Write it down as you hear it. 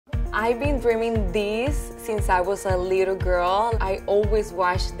I've been dreaming this since I was a little girl. I always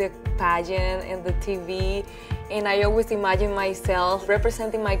watched the pageant and the TV, and I always imagine myself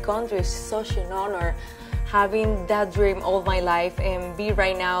representing my country. It's such an honor. Having that dream all my life and be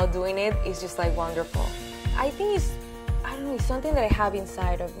right now doing it is just like wonderful. I think it's, I don't know, it's something that I have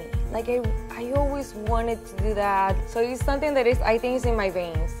inside of me. Like I always wanted to do that. So it's something that is, I think is in my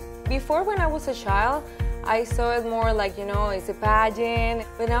veins. Before, when I was a child, I saw it more like, you know, it's a pageant.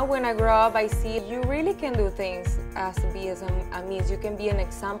 But now when I grow up, I see you really can do things as a means. You can be an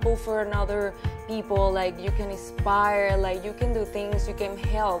example for another people, like you can inspire, like you can do things, you can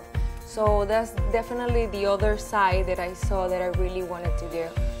help. So that's definitely the other side that I saw that I really wanted to do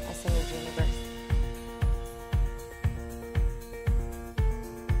as a Miss Universe.